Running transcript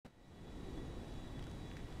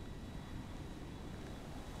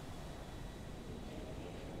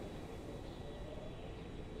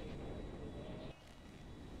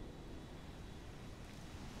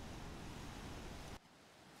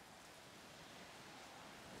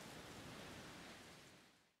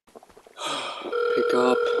Pick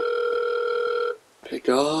up. Pick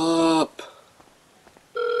up.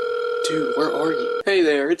 Dude, where are you? Hey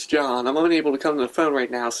there, it's John. I'm unable to come to the phone right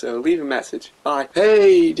now, so leave a message. Bye.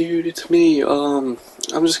 Hey, dude, it's me. I'm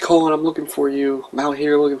just calling. I'm looking for you. I'm out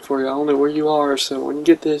here looking for you. I don't know where you are, so when you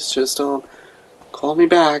get this, just, call me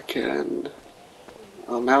back, and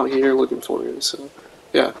I'm out here looking for you, so,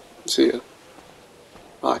 yeah, see ya.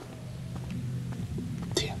 Bye.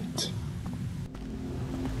 Damn it.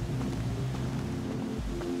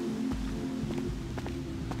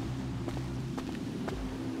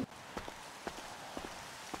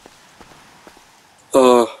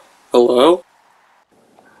 Hello?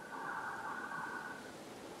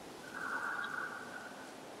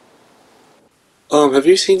 Have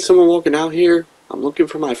you seen someone walking out here? I'm looking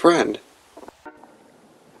for my friend.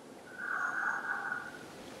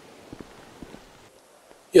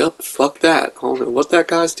 Yep, fuck that. I don't know what that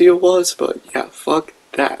guy's deal was, but yeah, fuck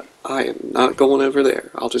that. I am not going over there.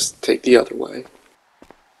 I'll just take the other way.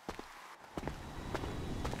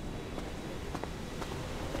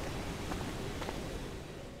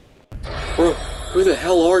 Bro, who the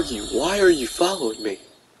hell are you? Why are you following me?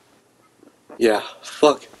 Yeah,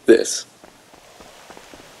 fuck this.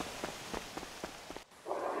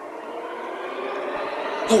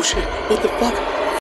 Oh shit, what the fuck?